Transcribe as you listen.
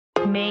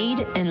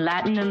Made in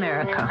Latin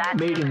America.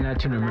 Made in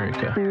Latin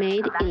America.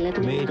 Made in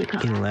Latin America. Made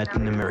in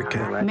Latin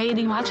America. Made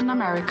in Latin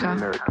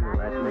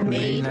America.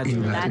 Made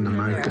in Latin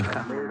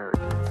America.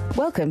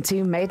 Welcome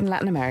to Made in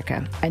Latin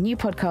America, a new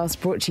podcast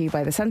brought to you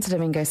by the Santo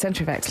Domingo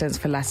Centre of Excellence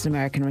for Latin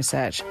American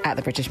Research at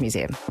the British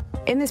Museum.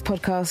 In this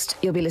podcast,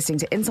 you'll be listening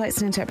to insights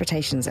and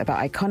interpretations about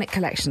iconic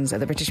collections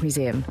at the British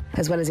Museum,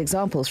 as well as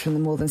examples from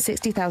the more than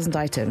 60,000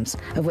 items,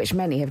 of which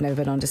many have never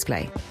been on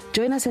display.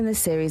 Join us in this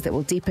series that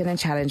will deepen and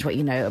challenge what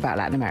you know about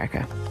Latin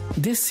America.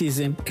 This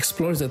season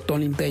explores the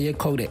Tonindeye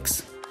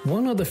codex,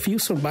 one of the few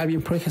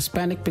surviving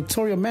pre-Hispanic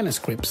pictorial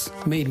manuscripts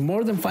made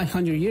more than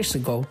 500 years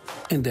ago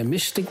in the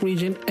Mixtec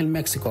region in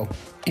Mexico.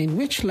 In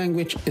which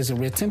language is it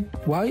written?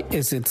 Why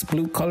is its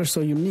blue color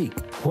so unique?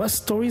 What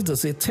stories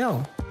does it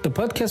tell? The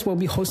podcast will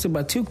be hosted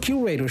by two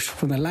curators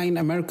from the Latin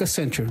America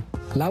Center,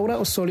 Laura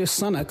Osorio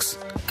Sonax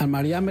and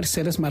Maria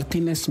Mercedes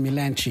Martinez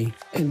Milanchi.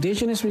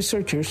 Indigenous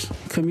researchers,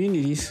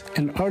 communities,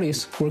 and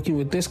artists working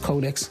with this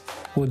codex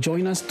will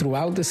join us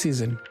throughout the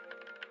season.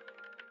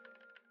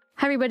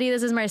 Hi, everybody.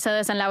 This is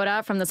Mercedes and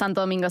Laura from the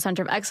Santo Domingo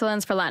Center of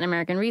Excellence for Latin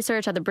American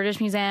Research at the British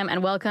Museum,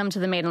 and welcome to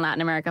the Made in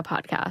Latin America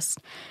podcast.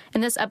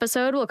 In this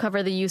episode, we'll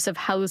cover the use of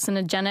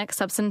hallucinogenic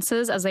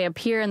substances as they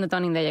appear in the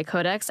Tonindeye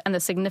Codex and the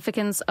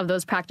significance of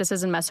those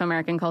practices in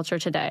Mesoamerican culture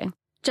today.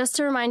 Just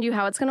to remind you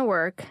how it's going to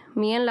work,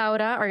 me and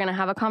Laura are going to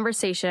have a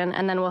conversation,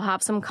 and then we'll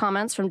have some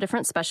comments from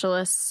different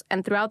specialists,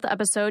 and throughout the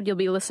episode, you'll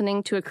be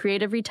listening to a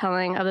creative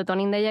retelling of the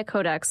Tonindeye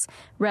Codex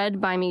read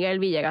by Miguel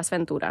Villegas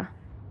Ventura.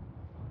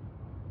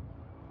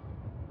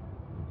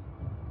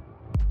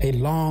 A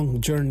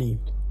long journey,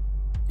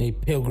 a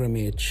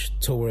pilgrimage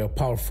toward a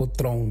powerful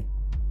throne.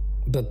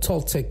 The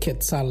Toltec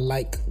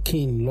Quetzal-like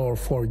King Lord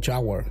For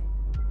Jawar,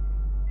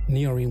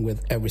 nearing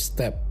with every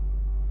step.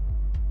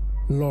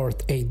 Lord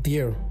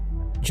Adir,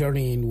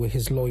 journeying with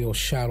his loyal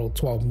Shadow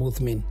 12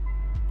 movement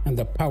and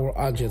the power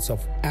objects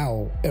of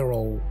Owl,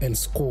 Arrow, and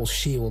Skull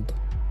Shield.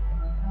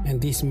 And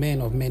these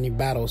men of many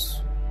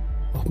battles,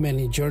 of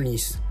many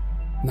journeys,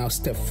 now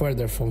step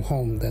further from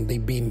home than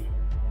they've been.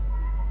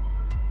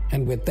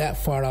 And with that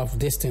far-off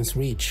distance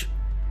reach,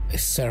 a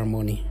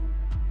ceremony,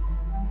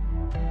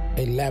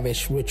 a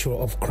lavish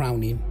ritual of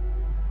crowning,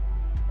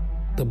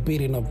 the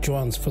beating of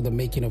drums for the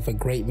making of a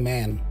great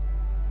man,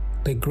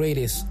 the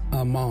greatest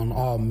among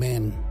all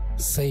men,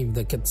 save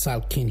the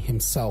Quetzal King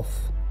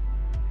himself.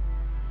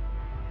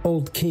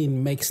 Old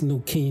king makes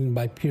new king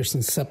by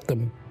piercing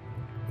septum,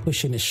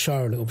 pushing a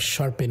shard of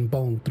sharpened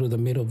bone through the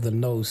middle of the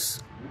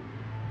nose,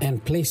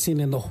 and placing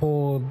in the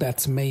hole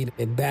that's made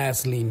a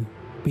dazzling,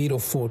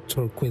 beautiful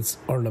turquoise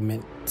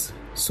ornament.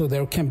 So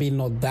there can be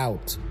no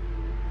doubt,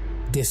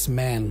 this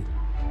man,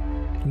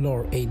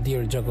 Lord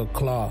Adir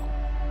Juggerclaw,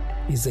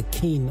 is a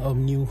king of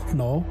New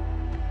No.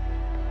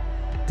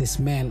 This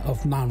man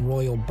of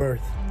non-royal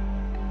birth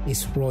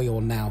is royal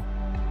now.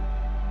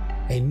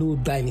 A new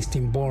dynasty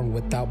born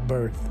without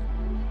birth,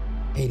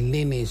 a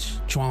lineage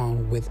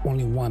drawn with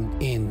only one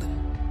end.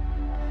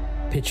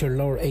 Picture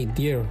Lord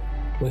Adir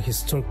with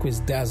his turquoise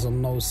dazzle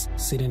nose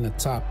sitting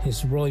atop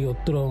his royal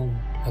throne,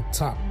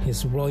 atop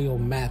his royal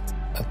mat,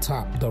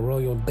 atop the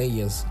royal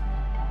dais.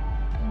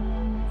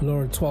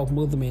 Lord 12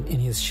 movement in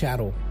his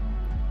shadow,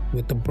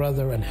 with the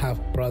brother and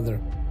half-brother,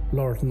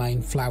 Lord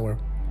 9 Flower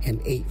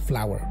and 8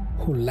 Flower,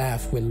 who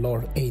laughed with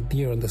Lord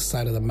Adir on the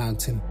side of the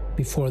mountain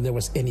before there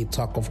was any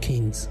talk of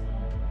kings.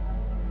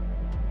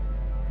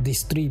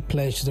 These three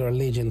pledged their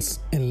allegiance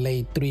and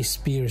laid 3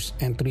 spears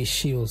and 3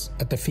 shields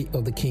at the feet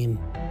of the king.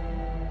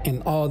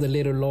 And all the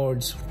little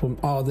lords from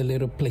all the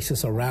little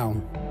places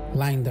around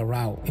lined the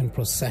route in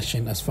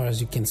procession as far as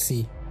you can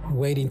see,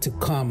 waiting to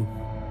come,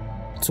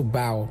 to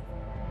bow,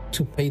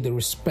 to pay the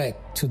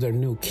respect to their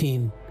new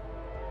king,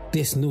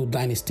 this new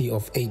dynasty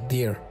of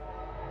Adir.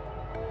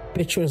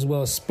 Picture as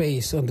well a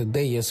space on the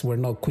dais where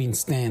no queen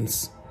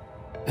stands,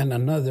 and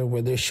another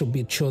where there should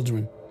be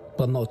children,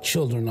 but no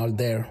children are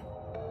there.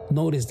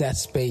 Notice that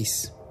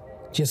space,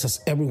 just as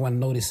everyone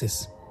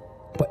notices,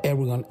 but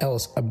everyone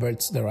else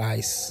averts their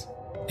eyes.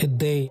 A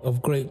day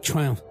of great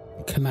triumph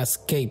cannot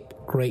escape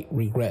great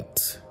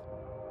regret.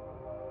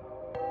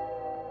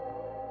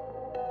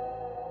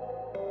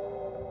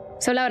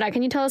 So, Laura,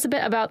 can you tell us a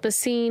bit about the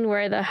scene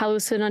where the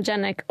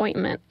hallucinogenic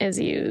ointment is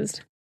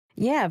used?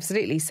 Yeah,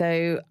 absolutely.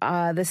 So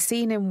the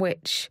scene in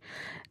which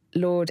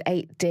Lord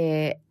 8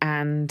 Deer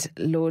and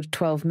Lord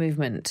 12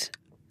 Movement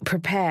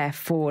prepare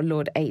for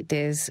Lord 8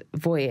 Deer's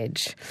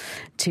voyage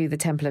to the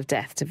Temple of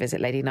Death to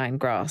visit Lady Nine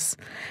Grass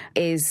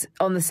is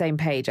on the same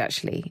page,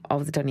 actually,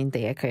 of the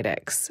Tonindeye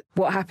Codex.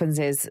 What happens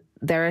is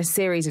there are a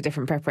series of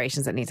different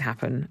preparations that need to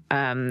happen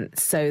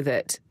so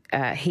that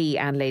he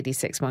and Lady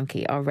Six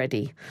Monkey are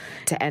ready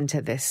to enter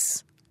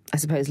this, I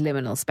suppose,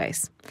 liminal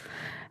space.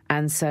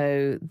 And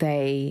so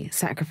they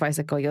sacrifice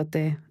a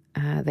coyote,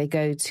 they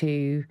go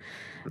to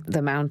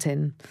the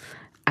mountain,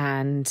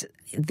 and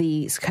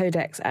the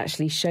codex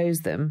actually shows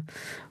them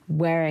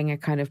wearing a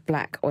kind of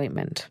black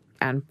ointment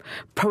and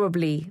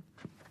probably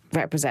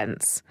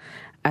represents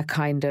a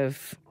kind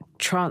of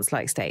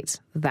trance-like state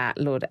that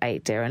Lord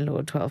 8 Deer and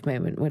Lord 12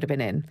 Movement would have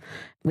been in,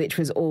 which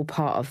was all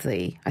part of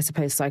the, I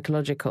suppose,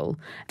 psychological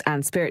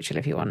and spiritual,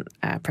 if you want,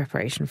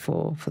 preparation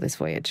for this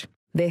voyage.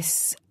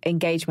 This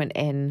engagement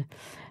in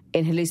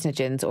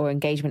hallucinogens or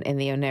engagement in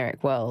the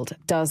oniric world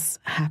does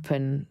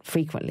happen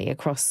frequently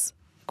across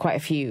quite a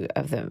few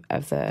of the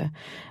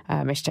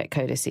Mixtec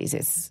codices.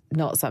 It's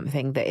not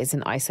something that is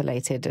an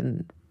isolated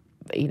event.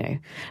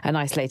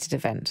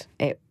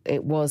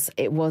 It was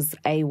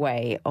a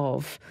way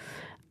of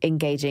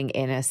engaging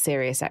in a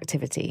serious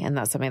activity, and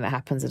that's something that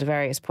happens at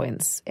various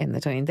points in the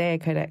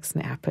Tonindeye codex,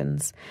 and it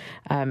happens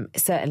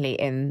certainly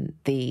in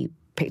the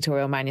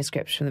pictorial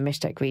manuscripts from the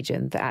Mixtec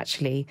region that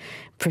actually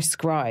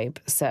prescribe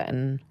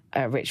certain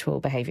ritual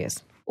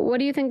behaviours. What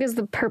do you think is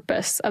the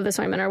purpose of this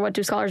ointment, or what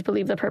do scholars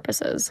believe the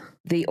purpose is?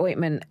 The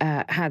ointment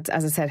has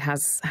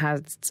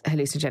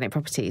hallucinogenic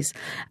properties,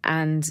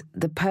 and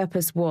the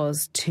purpose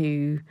was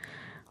to,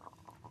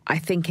 I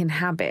think,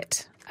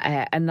 inhabit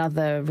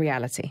another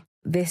reality.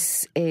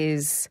 This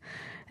is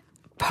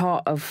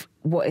part of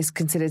what is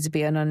considered to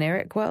be an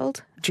oniric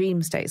world,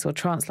 dream states or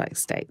trance-like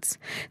states.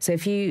 So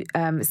if you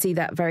see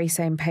that very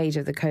same page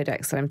of the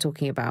codex that I'm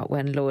talking about,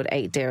 when Lord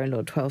 8 Deer and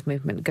Lord 12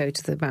 Movement go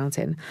to the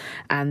mountain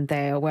and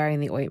they are wearing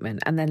the ointment,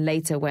 and then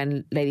later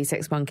when Lady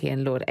Six Monkey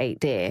and Lord 8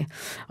 Deer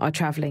are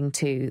travelling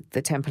to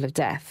the Temple of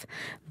Death,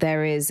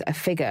 there is a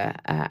figure,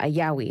 a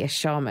Yowie, a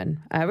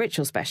shaman, a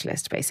ritual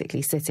specialist,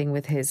 basically, sitting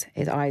with his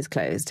eyes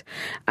closed.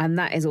 And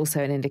that is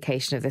also an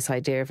indication of this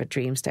idea of a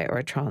dream state or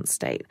a trance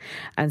state.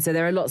 And so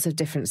there are lots of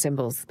different symbols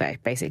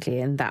basically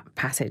in that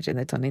passage in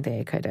the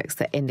Tonindeye Codex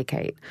that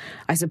indicate,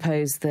 I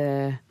suppose,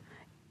 the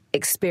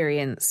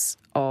experience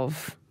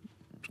of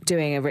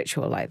doing a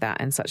ritual like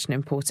that in such an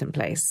important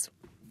place,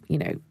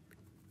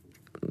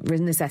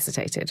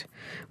 necessitated,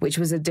 which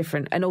was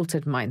an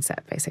altered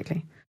mindset,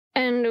 basically.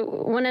 And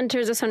one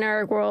enters the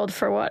oniric world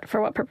for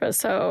what purpose?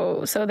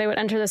 So they would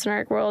enter the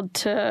oniric world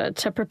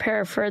to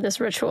prepare for this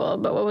ritual,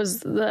 but what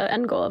was the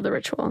end goal of the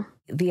ritual?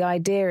 The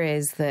idea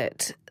is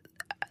that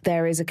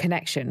there is a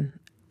connection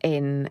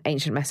in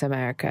ancient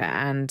Mesoamerica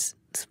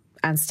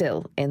and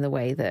still in the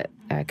way that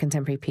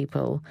contemporary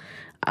people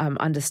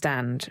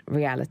understand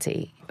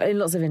reality in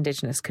lots of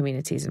indigenous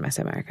communities in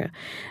Mesoamerica,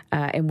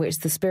 in which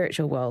the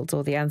spiritual worlds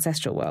or the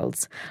ancestral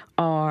worlds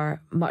are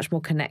much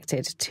more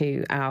connected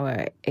to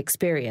our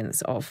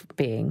experience of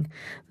being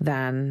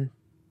than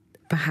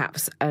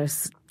perhaps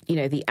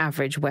the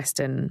average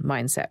Western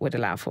mindset would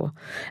allow for.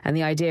 And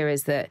the idea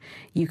is that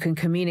you can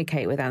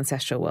communicate with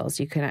ancestral worlds.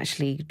 You can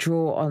actually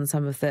draw on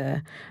some of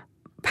the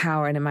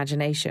power and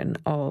imagination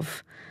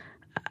of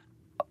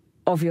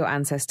your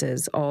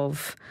ancestors,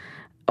 of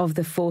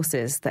the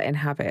forces that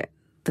inhabit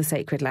the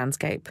sacred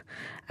landscape.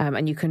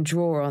 And you can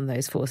draw on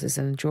those forces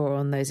and draw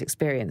on those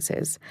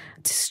experiences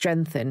to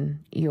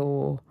strengthen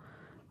your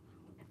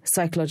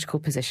psychological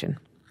position.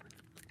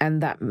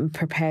 And that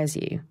prepares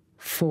you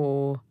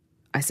for,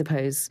 I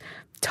suppose,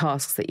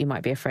 tasks that you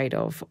might be afraid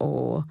of,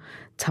 or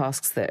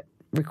tasks that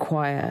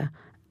require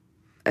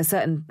a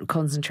certain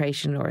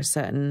concentration or a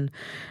certain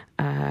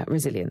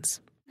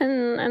resilience.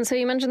 And so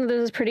you mentioned that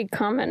this is pretty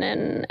common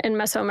in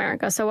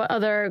Mesoamerica. So what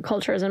other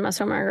cultures in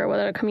Mesoamerica, what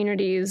other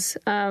communities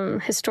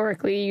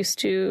historically used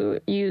to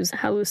use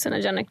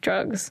hallucinogenic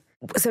drugs?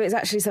 So it's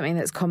actually something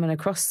that's common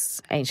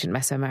across ancient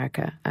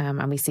Mesoamerica,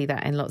 and we see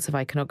that in lots of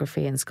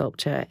iconography and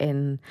sculpture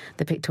in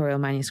the pictorial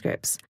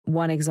manuscripts.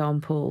 One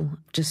example,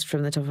 just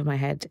from the top of my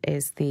head,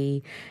 is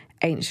the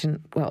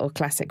ancient, or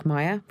classic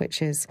Maya,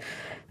 which is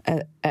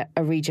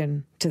a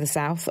region to the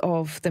south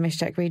of the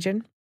Mixtec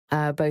region.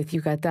 Both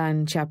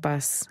Yucatan,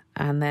 Chiapas,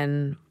 and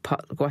then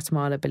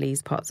Guatemala,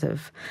 Belize, parts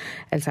of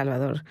El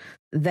Salvador.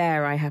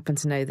 There I happen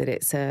to know that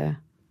it's a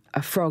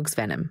frog's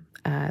venom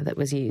that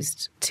was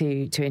used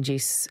to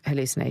induce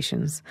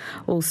hallucinations.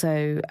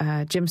 Also,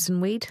 Jimson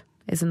weed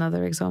is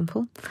another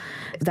example.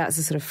 That's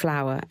a sort of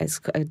flower. It's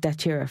a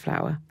datura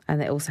flower,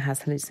 and it also has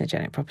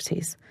hallucinogenic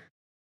properties.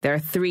 There are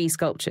 3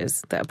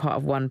 sculptures that are part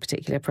of one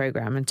particular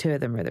programme, and 2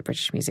 of them are at the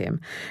British Museum.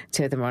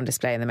 2 of them are on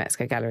display in the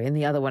Mexico Gallery, and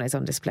the other one is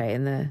on display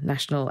in the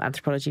National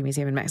Anthropology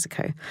Museum in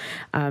Mexico.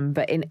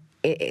 But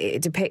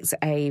it depicts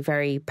a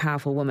very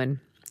powerful woman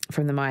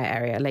from the Maya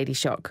area, Lady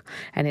Shock,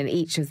 and in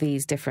each of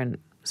these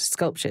different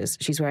sculptures,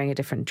 she's wearing a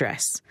different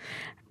dress.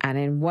 And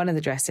in one of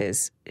the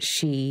dresses,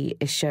 she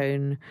is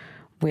shown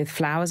with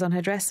flowers on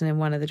her dress, and in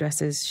one of the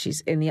dresses,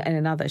 she's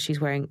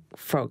wearing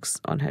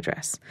frogs on her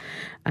dress.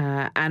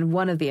 And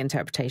one of the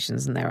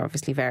interpretations, and there are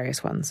obviously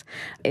various ones,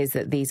 is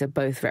that these are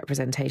both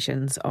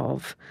representations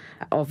of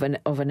an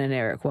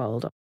oniric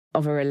world,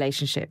 of a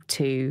relationship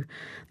to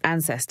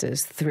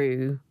ancestors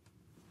through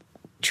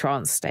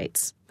trance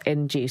states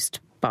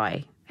induced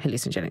by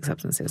hallucinogenic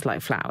substances like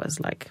flowers,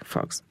 like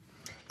frogs.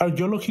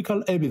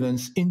 Archaeological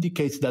evidence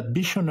indicates that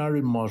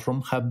visionary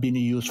mushrooms have been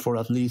used for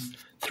at least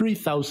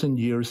 3,000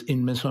 years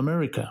in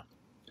Mesoamerica.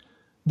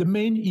 The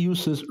main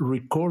uses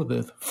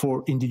recorded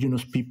for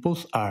indigenous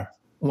peoples are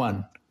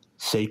 1.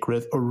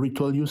 Sacred or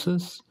ritual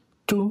uses,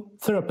 2.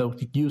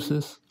 Therapeutic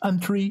uses,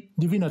 and 3.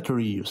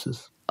 Divinatory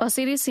uses.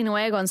 Osiris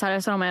Sinue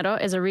González Romero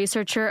is a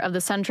researcher of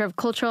the Center of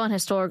Cultural and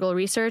Historical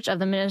Research of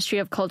the Ministry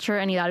of Culture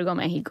in Hidalgo,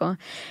 Mexico,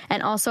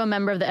 and also a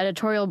member of the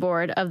editorial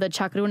board of the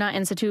Chacruna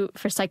Institute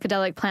for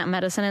Psychedelic Plant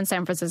Medicine in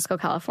San Francisco,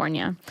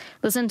 California.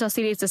 Listen to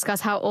Osiris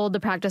discuss how old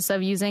the practice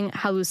of using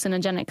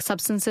hallucinogenic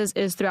substances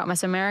is throughout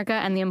Mesoamerica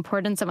and the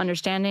importance of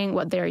understanding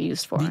what they are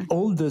used for. The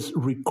oldest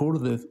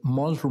recorded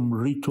mushroom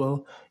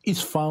ritual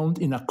is found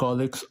in a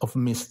codex of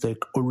Mixtec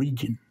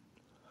origin.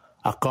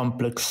 A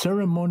complex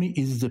ceremony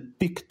is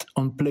depicted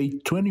on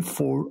plate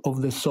 24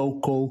 of the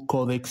so-called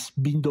Codex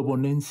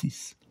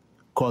Vindobonensis,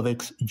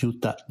 Codex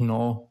Utah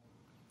No.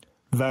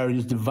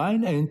 Various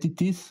divine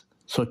entities,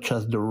 such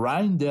as the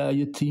rain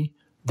deity,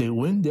 the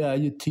wind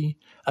deity,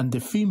 and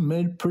the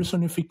female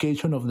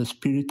personification of the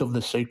spirit of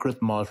the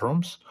sacred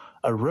mushrooms,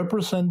 are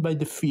represented by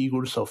the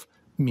figures of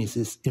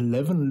Mrs.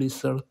 11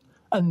 Lizard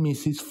and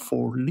Mrs.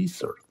 4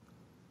 Lizard,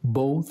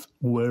 both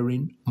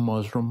wearing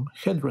mushroom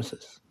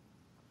headdresses.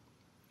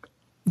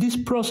 This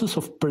process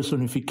of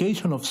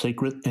personification of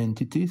sacred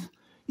entities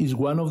is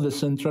one of the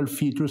central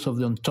features of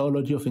the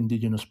ontology of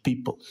indigenous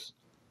peoples.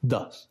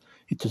 Thus,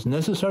 it is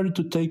necessary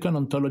to take an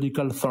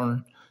ontological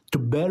turn to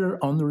better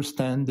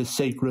understand the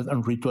sacred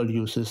and ritual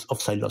uses of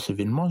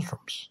psilocybin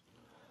mushrooms.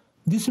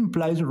 This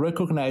implies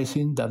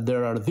recognizing that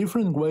there are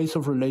different ways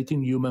of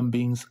relating human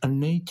beings and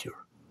nature,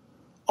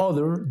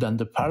 other than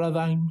the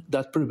paradigm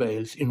that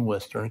prevails in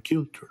Western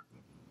culture.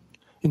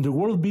 In the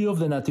worldview of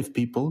the native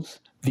peoples,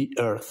 the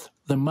earth,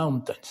 the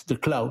mountains, the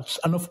clouds,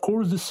 and of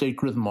course the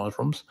sacred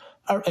mushrooms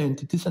are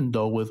entities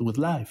endowed with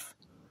life.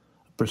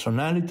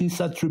 Personality is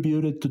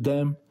attributed to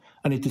them,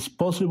 and it is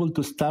possible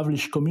to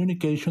establish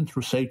communication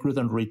through sacred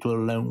and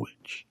ritual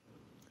language.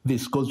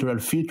 This cultural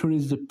feature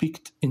is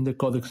depicted in the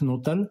Codex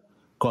Nuttall,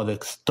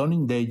 Codex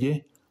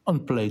Tonindeye, on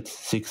plates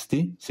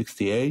 60,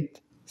 68,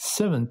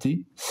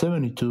 70,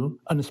 72,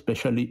 and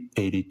especially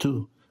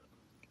 82.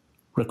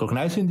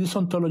 Recognizing this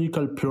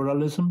ontological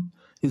pluralism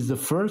is the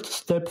first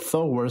step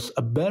towards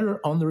a better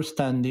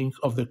understanding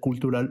of the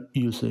cultural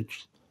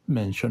usage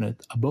mentioned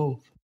above.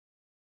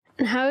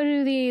 And how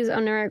do these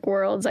oniric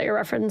worlds that you're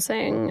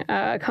referencing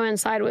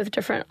coincide with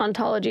different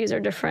ontologies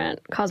or different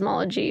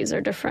cosmologies or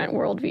different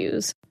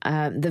worldviews?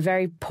 The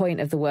very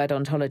point of the word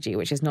ontology,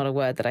 which is not a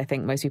word that I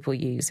think most people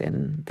use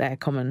in their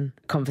common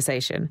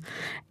conversation,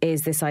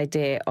 is this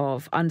idea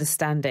of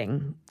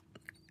understanding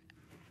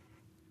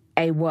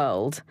a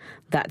world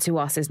that to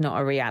us is not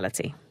a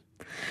reality.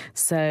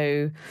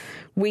 So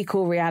we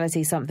call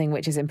reality something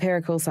which is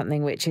empirical,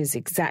 something which is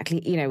exactly,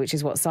 which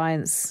is what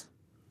science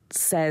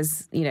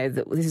says,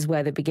 that this is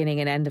where the beginning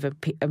and end of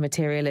a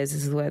material is.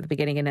 This is where the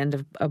beginning and end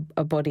of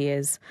a body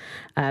is.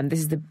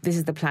 This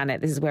is the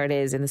planet. This is where it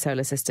is in the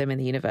solar system, in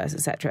the universe,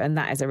 etc. And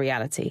that is a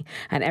reality.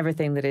 And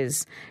everything that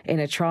is in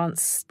a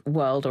trance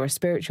world or a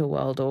spiritual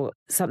world or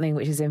something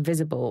which is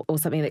invisible or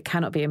something that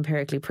cannot be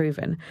empirically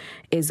proven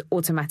is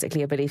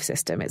automatically a belief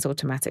system. It's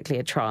automatically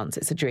a trance.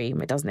 It's a dream.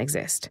 It doesn't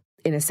exist.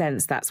 In a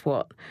sense, that's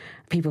what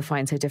people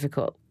find so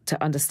difficult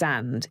to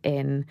understand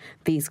in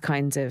these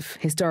kinds of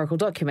historical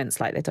documents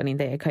like the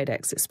Tonindeye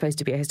Codex. It's supposed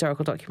to be a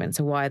historical document,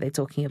 so why are they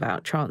talking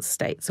about trance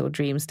states or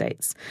dream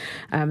states?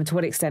 To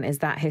what extent is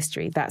that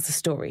history? That's a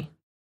story.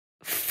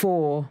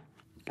 For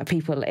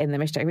people in the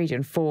Mixtec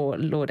region, for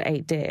Lord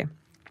Eight Deer,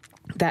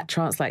 that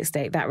trance-like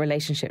state, that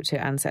relationship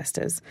to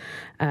ancestors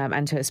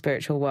and to a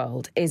spiritual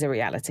world is a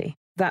reality.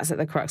 That's at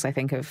the crux, I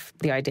think, of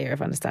the idea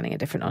of understanding a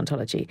different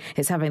ontology.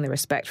 It's having the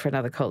respect for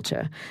another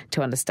culture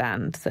to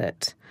understand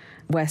that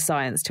where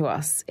science to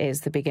us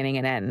is the beginning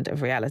and end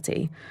of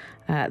reality,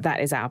 that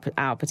is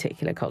our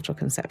particular cultural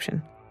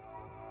conception.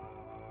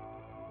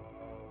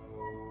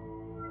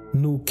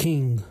 New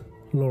King,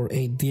 Lord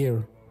Eight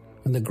Deer,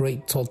 and the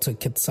great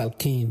Toltec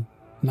Quetzalcoatl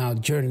now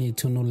journey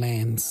to new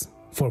lands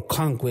for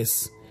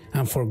conquest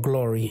and for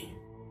glory,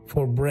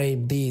 for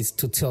brave deeds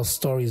to tell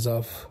stories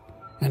of,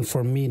 and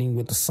for meeting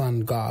with the sun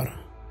god.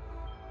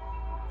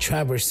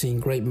 Traversing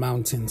great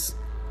mountains,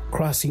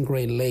 crossing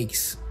great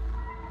lakes,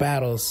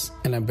 battles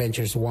and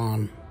adventures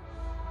won.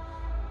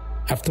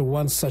 After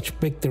one such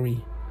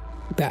victory,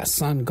 that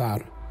sun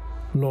god,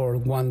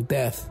 Lord One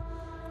Death,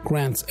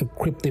 grants a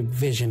cryptic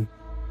vision.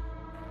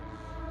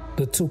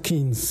 The two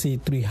kings see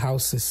 3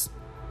 houses,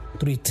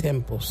 3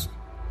 temples,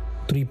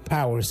 3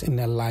 powers in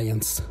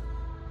alliance.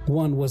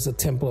 One was the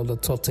temple of the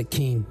Toltec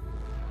king,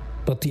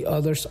 but the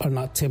others are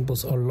not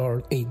temples of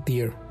Lord Eight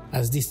Deer,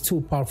 as these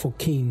 2 powerful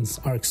kings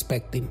are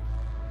expecting.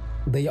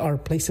 They are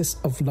places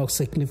of no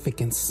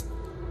significance.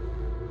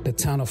 The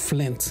town of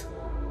Flint,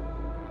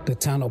 the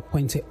town of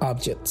pointed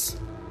objects,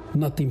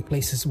 nothing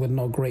places with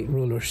no great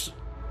rulers.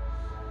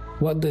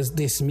 What does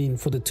this mean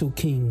for the 2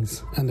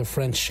 kings and the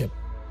friendship?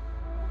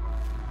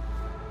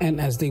 And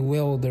as they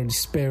wail their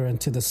despair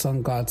into the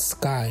sun god's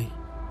sky,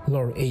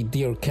 Lord Eight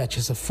Deer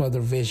catches a further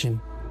vision,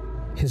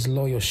 his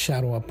loyal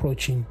shadow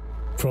approaching.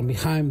 From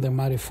behind the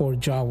mighty 4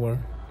 Jawa,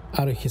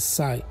 out of his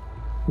sight,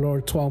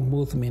 Lord 12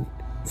 Movement,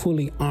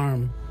 fully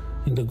armed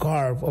in the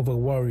garb of a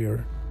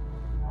warrior.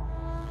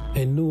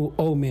 A new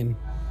omen,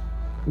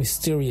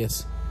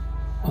 mysterious,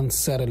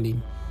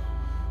 unsettling.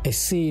 a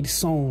seed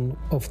sown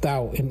of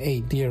doubt in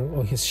 8 deer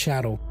or his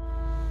shadow,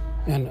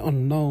 an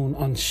unknown,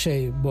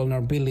 unshaped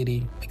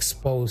vulnerability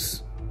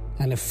exposed,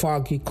 and a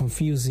foggy,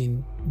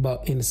 confusing,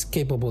 but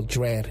inescapable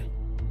dread.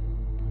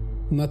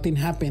 Nothing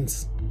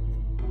happens.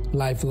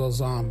 Life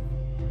goes on,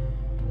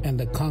 and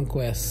the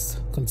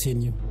conquests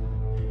continue.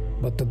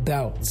 But the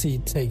doubt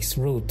seed takes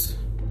root,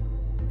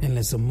 and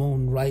as the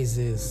moon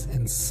rises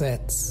and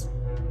sets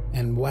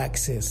and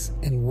waxes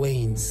and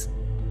wanes,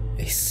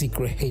 a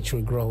secret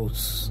hatred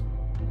grows.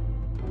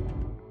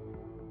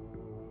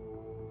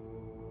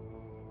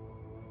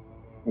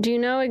 Do you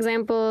know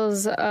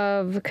examples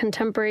of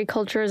contemporary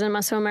cultures in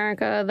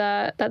Mesoamerica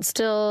that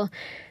still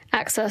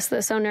access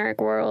this oniric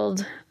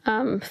world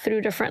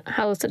through different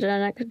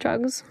hallucinogenic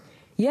drugs?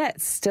 Yeah,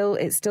 it's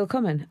still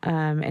common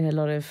in a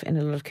lot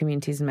of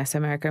communities in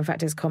Mesoamerica. In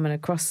fact, it's common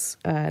across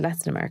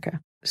Latin America.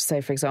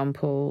 So, for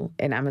example,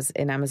 in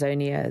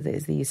Amazonia,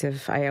 there's the use of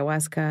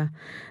ayahuasca,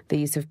 the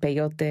use of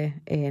peyote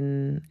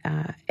in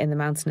the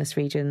mountainous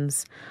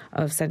regions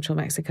of central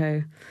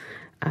Mexico,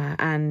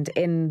 and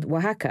in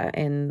Oaxaca,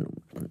 in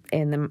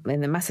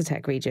the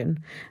Mazatec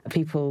region,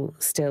 people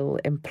still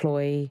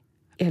employ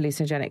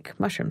hallucinogenic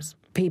mushrooms.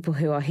 People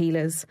who are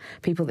healers,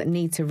 people that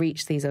need to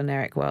reach these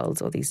oniric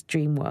worlds or these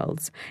dream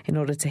worlds in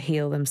order to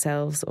heal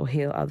themselves or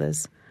heal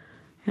others.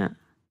 Yeah.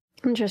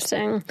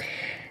 Interesting.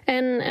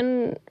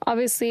 And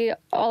obviously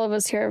all of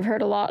us here have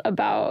heard a lot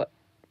about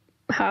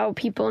how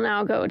people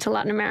now go to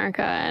Latin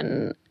America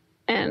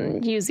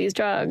and use these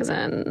drugs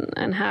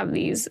and have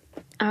these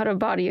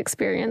out-of-body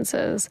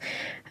experiences.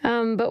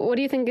 But what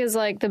do you think is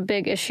like the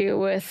big issue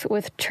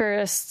with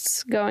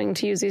tourists going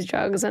to use these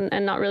drugs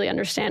and not really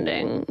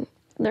understanding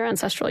their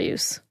ancestral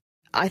use?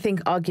 I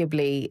think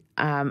arguably,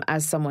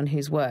 as someone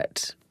who's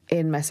worked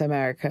in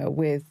Mesoamerica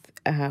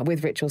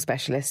with ritual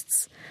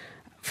specialists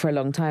for a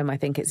long time, I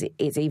think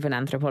it's even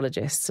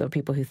anthropologists or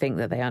people who think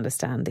that they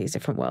understand these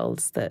different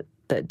worlds that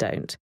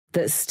don't,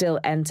 that still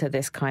enter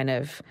this kind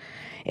of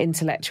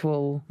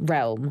intellectual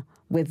realm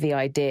with the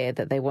idea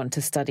that they want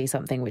to study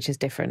something which is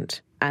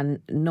different and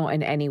not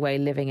in any way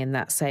living in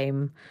that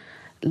same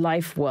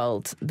life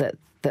world that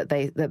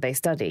they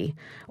study,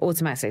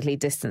 automatically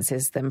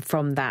distances them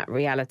from that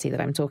reality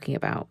that I'm talking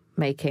about,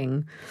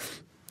 making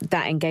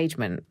that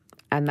engagement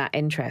and that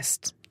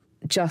interest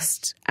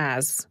just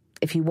as,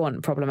 if you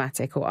want,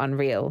 problematic or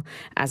unreal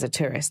as a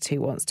tourist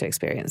who wants to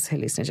experience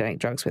hallucinogenic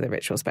drugs with a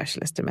ritual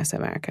specialist in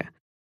Mesoamerica.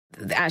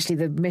 Actually,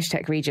 the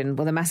Mixtec region,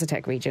 well, the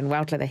Mazatec region,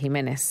 Huautla de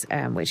Jimenez,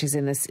 which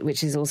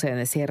is also in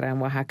the Sierra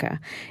in Oaxaca,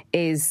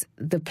 is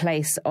the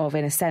place of,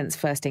 in a sense,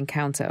 first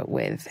encounter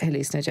with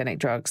hallucinogenic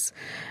drugs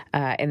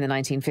in the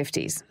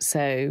 1950s.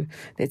 So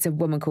it's a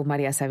woman called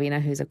Maria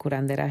Sabina, who's a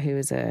curandera, who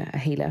is a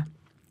healer.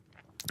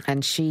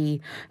 And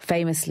she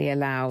famously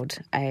allowed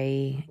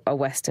a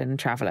Western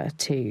traveller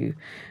to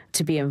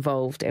be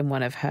involved in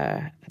one of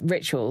her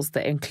rituals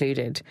that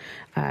included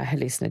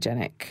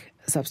hallucinogenic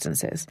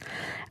substances.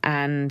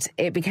 And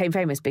it became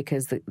famous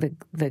because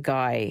the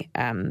guy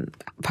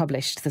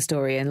published the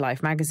story in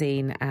Life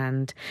magazine,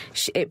 and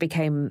it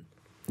became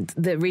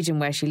the region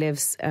where she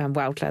lives,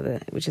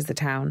 Huautla, which is the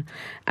town,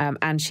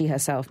 and she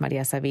herself,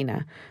 Maria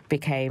Sabina,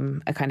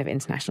 became a kind of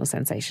international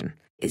sensation.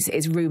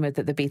 It's rumoured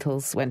that the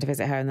Beatles went to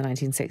visit her in the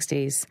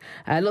 1960s.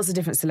 Lots of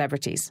different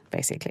celebrities,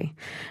 basically.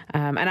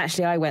 And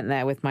actually, I went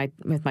there with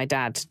my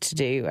dad to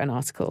do an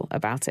article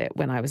about it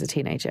when I was a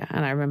teenager.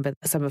 And I remember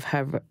some of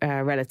her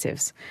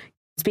relatives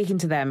speaking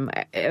to them.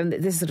 And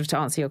this is sort of to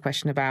answer your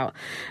question about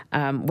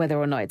whether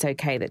or not it's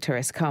okay that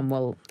tourists come.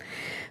 Well,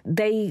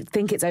 they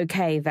think it's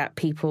okay that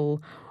people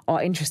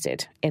are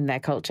interested in their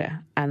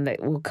culture and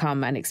that will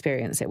come and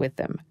experience it with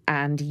them.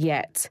 And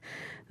yet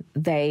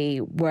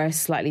they were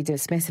slightly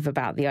dismissive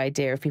about the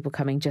idea of people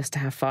coming just to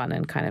have fun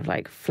and kind of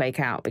like flake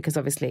out, because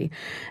obviously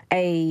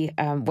a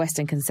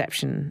Western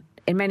conception,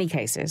 in many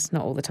cases,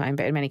 not all the time,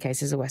 but in many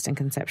cases, a Western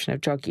conception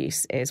of drug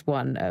use is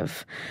one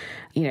of,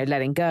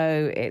 letting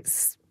go.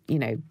 It's,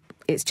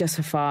 it's just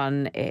for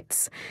fun.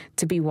 It's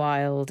to be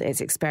wild.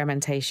 It's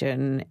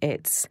experimentation.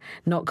 It's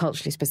not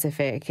culturally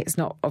specific. It's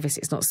not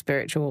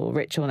spiritual or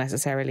ritual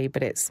necessarily,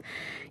 but it's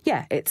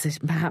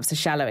perhaps a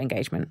shallow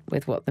engagement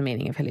with what the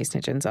meaning of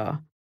hallucinogens are.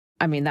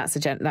 I mean, that's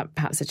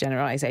perhaps a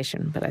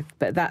generalization,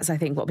 but that's, I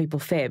think, what people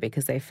fear,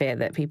 because they fear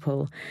that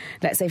people,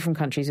 let's say from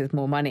countries with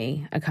more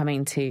money, are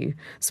coming to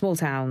small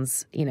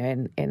towns,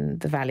 in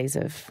the valleys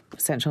of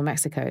central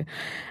Mexico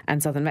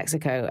and southern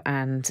Mexico,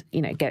 and,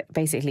 get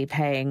basically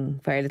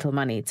paying very little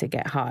money to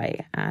get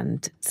high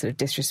and sort of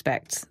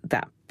disrespect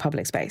that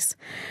public space.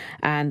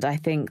 And I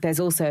think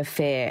there's also a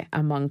fear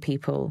among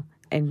people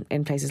in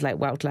places like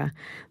Huautla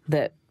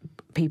that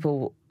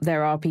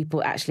there are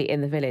people actually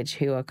in the village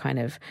who are kind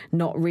of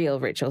not real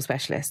ritual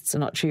specialists or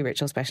not true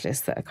ritual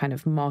specialists that are kind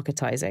of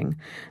marketizing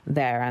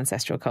their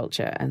ancestral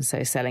culture and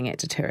so selling it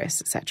to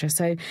tourists, etc.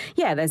 So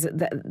yeah,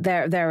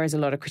 there is a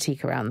lot of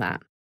critique around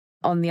that.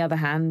 On the other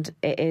hand,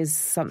 it is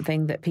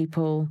something that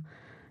people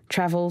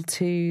travel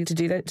to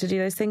do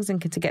those things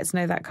and to get to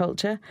know that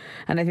culture.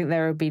 And I think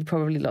there would be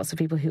probably lots of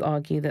people who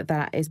argue that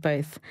that is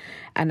both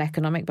an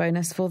economic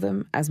bonus for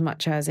them as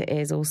much as it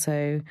is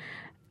also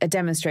a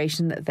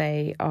demonstration that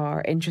they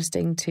are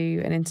interesting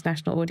to an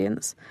international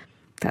audience.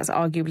 That's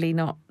arguably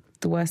not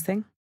the worst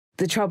thing.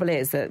 The trouble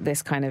is that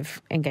this kind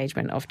of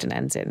engagement often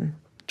ends in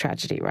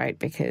tragedy, right?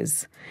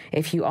 Because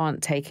if you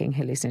aren't taking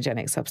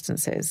hallucinogenic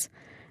substances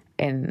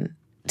in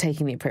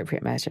taking the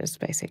appropriate measures,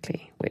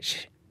 basically,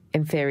 which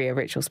in theory a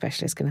ritual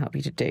specialist can help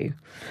you to do,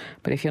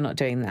 but if you're not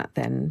doing that,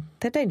 then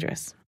they're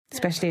dangerous,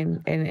 especially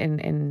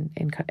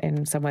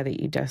in somewhere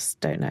that you just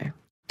don't know.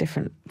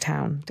 Different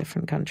town,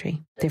 different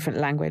country, different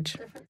language,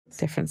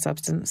 different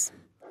substance.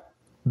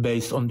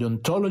 Based on the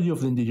ontology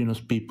of the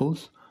indigenous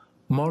peoples,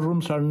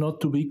 mushrooms are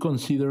not to be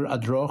considered a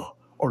drug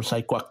or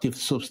psychoactive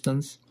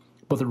substance,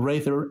 but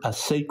rather as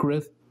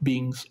sacred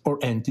beings or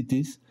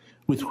entities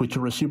with which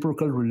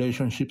reciprocal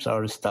relationships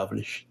are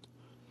established.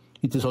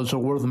 It is also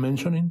worth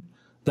mentioning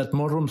that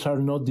mushrooms are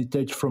not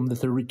detached from the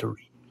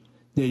territory.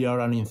 They are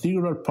an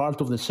integral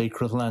part of the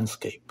sacred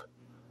landscape.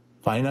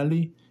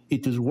 Finally,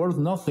 it is worth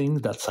noting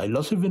that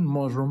psilocybin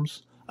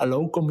mushrooms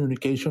allow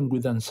communication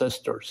with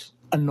ancestors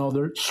and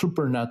other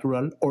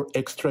supernatural or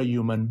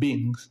extra-human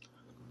beings,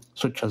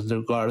 such as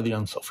the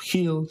guardians of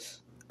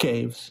hills,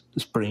 caves,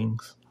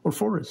 springs, or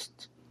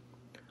forests.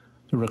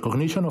 The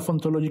recognition of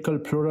ontological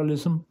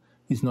pluralism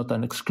is not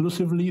an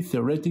exclusively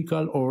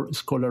theoretical or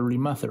scholarly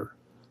matter.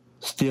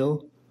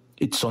 Still,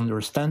 its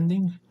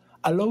understanding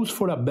allows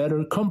for a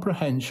better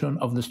comprehension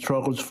of the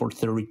struggles for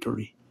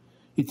territory.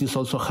 It is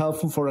also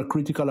helpful for a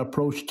critical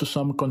approach to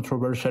some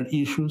controversial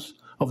issues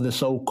of the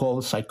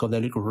so-called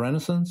psychedelic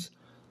renaissance,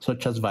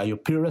 such as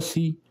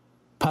biopiracy,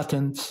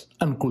 patents,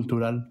 and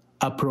cultural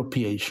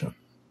appropriation.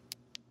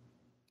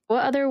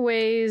 What other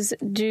ways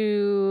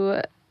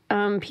do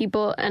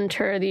people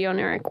enter the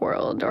oniric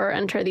world or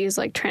enter these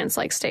like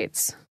trance-like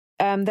states?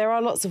 There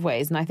are lots of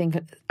ways, and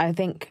I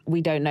think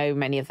we don't know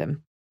many of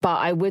them. But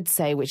I would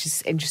say, which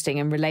is interesting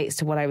and relates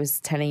to what I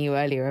was telling you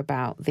earlier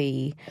about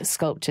the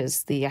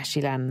sculptures, the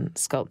Ashilan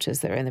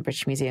sculptures that are in the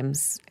British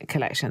Museum's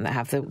collection that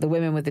have the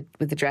women with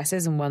the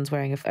dresses, and one's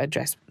wearing a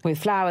dress with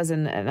flowers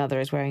and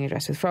another is wearing a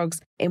dress with frogs.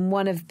 In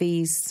one of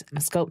these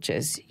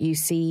sculptures, you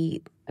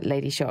see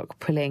Lady Shock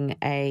pulling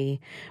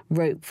a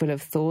rope full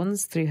of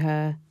thorns through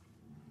her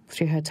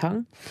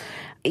tongue.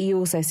 You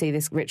also see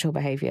this ritual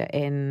behaviour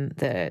in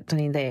the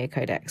Tonindeye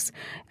codex,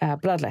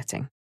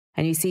 bloodletting.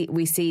 And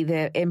we see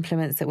the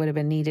implements that would have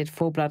been needed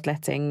for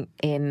bloodletting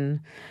in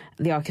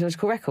the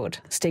archaeological record,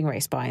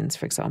 stingray spines,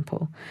 for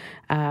example.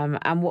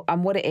 And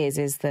what it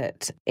is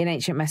that in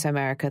ancient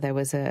Mesoamerica, there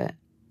was a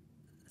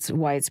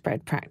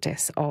widespread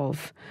practice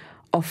of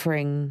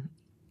offering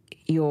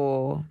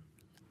your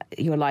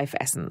life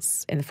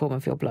essence in the form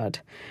of your blood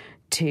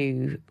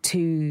to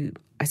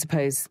I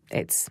suppose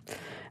it's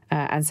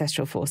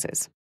ancestral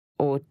forces,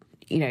 or,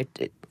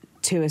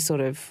 to a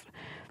sort of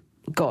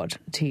God,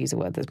 to use a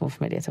word that's more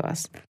familiar to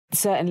us.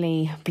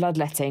 Certainly,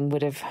 bloodletting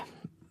would have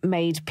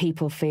made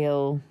people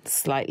feel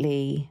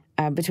slightly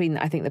between,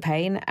 I think, the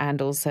pain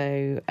and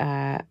also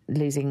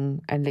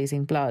losing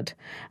blood.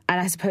 And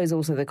I suppose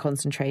also the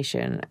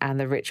concentration and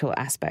the ritual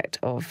aspect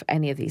of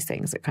any of these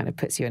things that kind of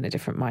puts you in a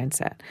different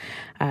mindset.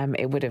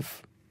 It would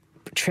have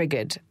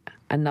triggered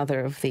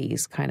another of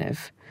these kind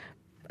of,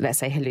 let's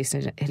say,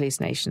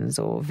 hallucinations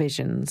or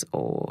visions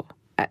or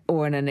an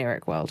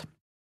oniric world.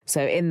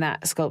 So in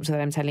that sculpture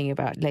that I'm telling you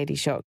about, Lady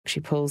Shock,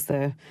 she pulls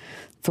the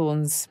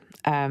thorns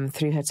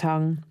through her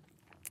tongue.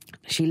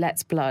 She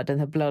lets blood, and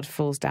her blood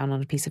falls down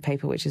on a piece of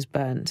paper which is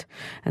burnt.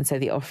 And so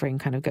the offering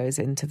kind of goes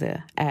into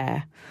the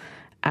air.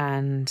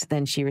 And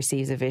then she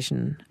receives a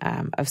vision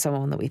of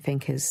someone that we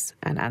think is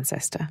an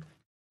ancestor.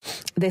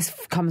 This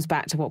comes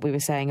back to what we were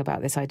saying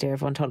about this idea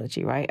of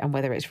ontology, right? And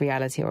whether it's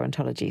reality or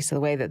ontology. So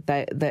the way that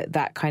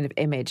that kind of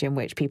image in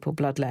which people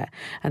bloodlet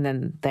and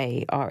then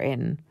they are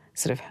in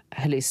sort of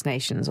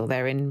hallucinations or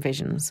they're in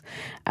visions,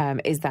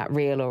 is that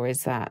real, or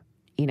is that,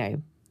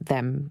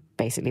 them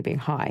basically being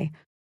high?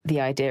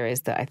 The idea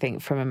is that I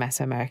think from a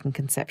Mesoamerican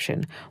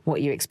conception,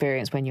 what you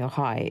experience when you're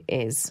high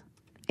is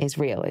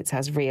real. It's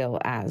as real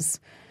as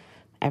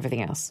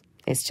everything else.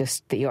 It's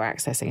just that you're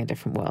accessing a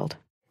different world.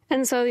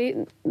 And so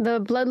the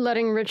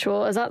bloodletting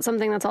ritual, is that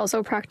something that's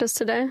also practiced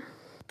today?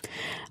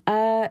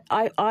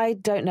 I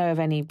don't know of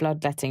any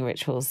bloodletting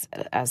rituals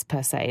as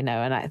per se,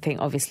 no. And I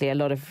think obviously a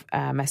lot of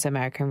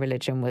Mesoamerican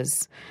religion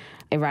was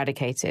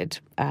eradicated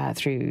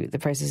through the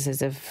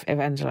processes of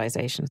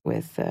evangelization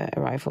with the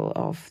arrival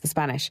of the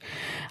Spanish.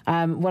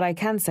 What I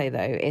can say, though,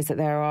 is that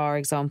there are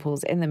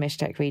examples in the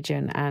Mixtec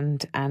region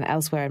and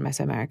elsewhere in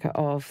Mesoamerica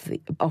of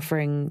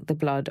offering the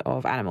blood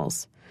of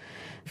animals.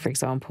 For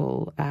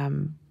example,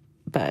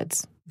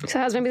 birds. So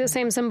it has maybe the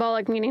same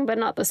symbolic meaning, but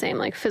not the same,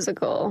 like,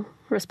 physical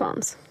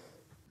response.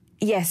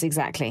 Yes,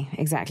 exactly.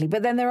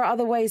 But then there are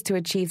other ways to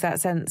achieve that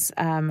sense,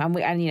 and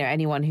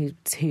anyone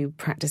who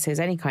practices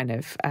any kind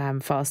of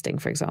fasting,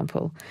 for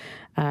example,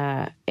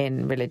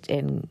 in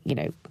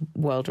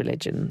world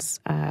religions,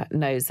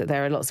 knows that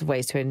there are lots of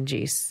ways to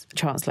induce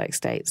trance-like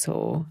states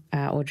or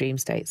dream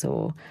states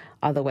or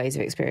other ways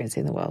of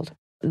experiencing the world.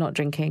 Not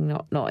drinking,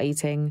 not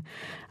eating,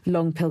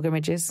 long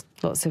pilgrimages,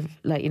 lots of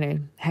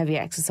heavy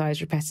exercise,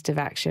 repetitive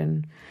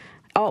action,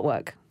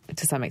 artwork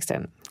to some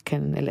extent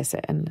can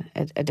elicit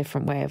a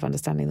different way of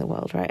understanding the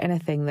world, right?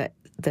 Anything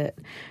that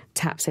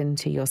taps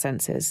into your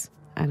senses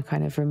and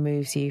kind of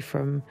removes you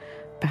from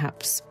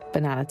perhaps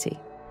banality.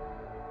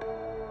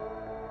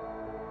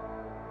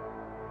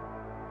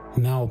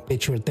 Now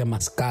picture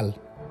Temazcal,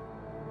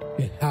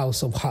 a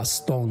house of hot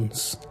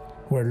stones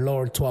where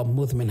Lord 12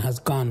 movement has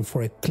gone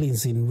for a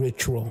cleansing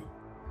ritual.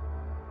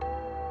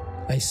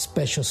 A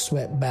special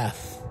sweat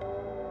bath.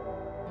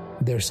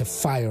 There's a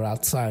fire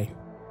outside.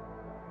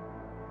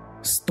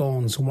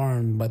 Stones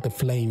warmed by the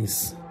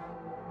flames,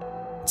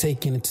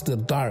 taken into the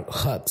dark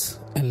hut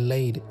and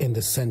laid in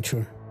the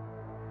center.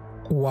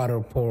 Water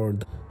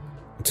poured,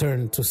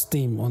 turned to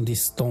steam on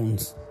these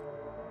stones.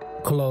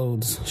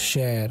 Clothes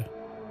shed,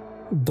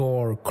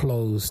 door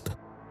closed.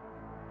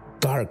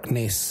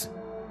 Darkness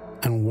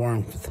and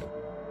warmth.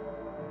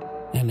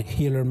 And a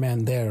healer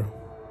man there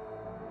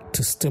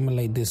to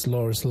stimulate this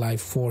Lord's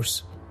life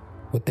force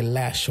with the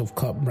lash of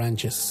cup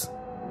branches,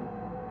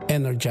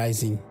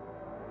 energizing,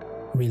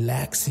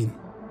 relaxing,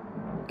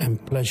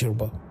 and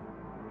pleasurable,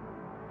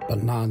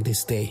 but not on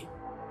this day.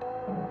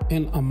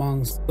 And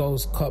amongst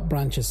those cut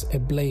branches, a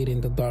blade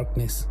in the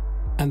darkness,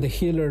 and the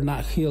healer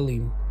not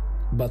healing,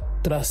 but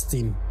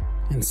thrusting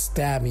and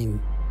stabbing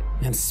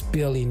and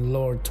spilling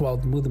Lord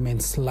 12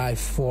 movement's life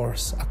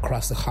force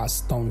across the hot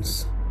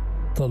stones.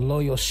 The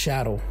loyal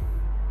shadow,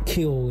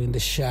 killed in the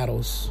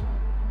shadows,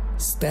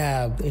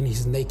 stabbed in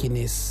his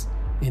nakedness,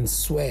 in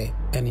sweat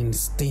and in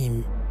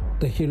steam.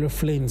 The healer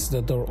flings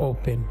the door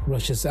open,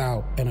 rushes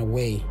out and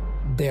away.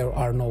 There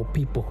are no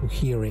people who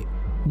hear it,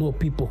 no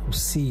people who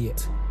see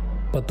it,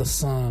 but the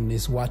sun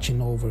is watching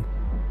over.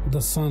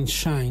 The sun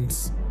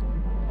shines,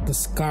 the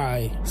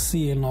sky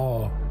seeing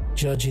all,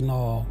 judging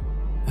all,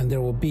 and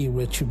there will be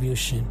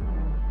retribution.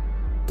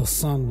 The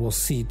sun will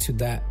see to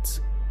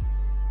that.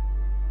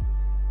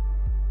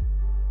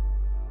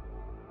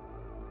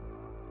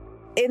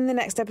 In the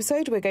next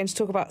episode, we're going to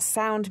talk about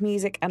sound,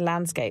 music, and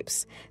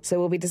landscapes. So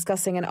we'll be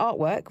discussing an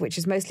artwork, which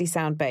is mostly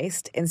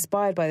sound-based,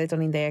 inspired by the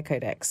Tonindeye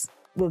codex.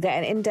 We'll get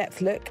an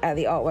in-depth look at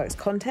the artwork's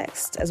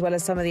context, as well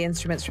as some of the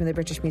instruments from the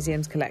British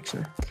Museum's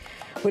collection.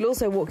 We'll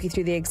also walk you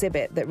through the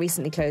exhibit that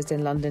recently closed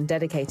in London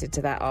dedicated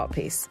to that art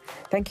piece.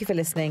 Thank you for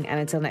listening, and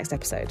until next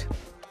episode.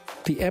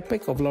 The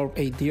epic of Lord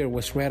 8 Deer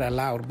was read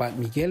aloud by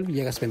Miguel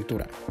Villegas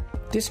Ventura.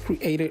 This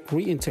creative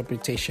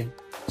reinterpretation,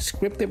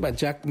 scripted by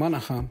Jack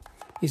Monahan,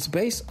 is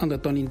based on the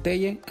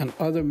Tonindeye and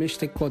other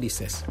mystic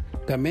codices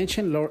that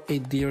mention Lord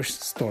 8 Deer's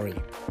story.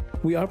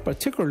 We are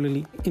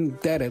particularly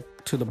indebted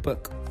to the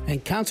book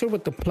Encounter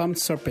with the Plumed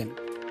Serpent,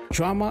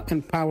 Drama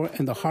and Power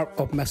in the Heart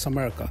of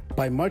Mesoamerica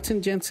by Martin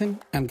Jensen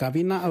and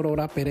Gavina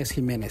Aurora Perez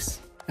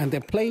Jimenez, and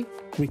the play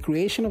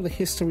Recreation of the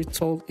History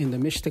Told in the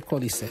Mystic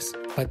Codices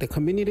by the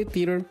community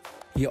theater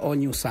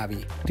Yeonyu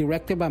Savi,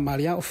 directed by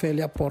Maria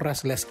Ofelia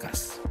Porras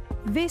Lescas.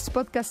 This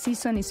podcast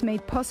season is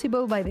made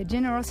possible by the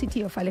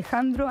generosity of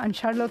Alejandro and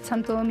Charlotte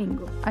Santo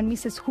Domingo and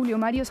Mrs. Julio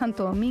Mario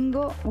Santo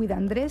Domingo with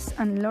Andres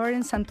and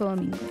Lauren Santo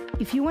Domingo.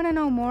 If you want to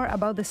know more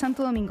about the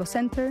Santo Domingo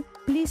Center,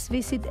 please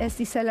visit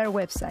SDCellar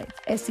website,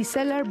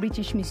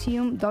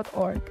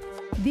 sdcellarbritishmuseum.org.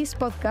 This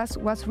podcast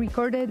was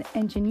recorded,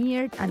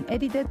 engineered, and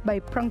edited by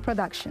Prong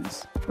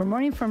Productions. For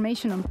more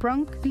information on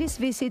Prong, please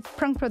visit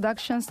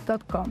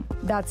prongproductions.com.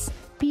 That's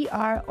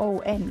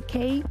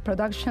PRONK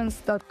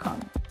productions.com.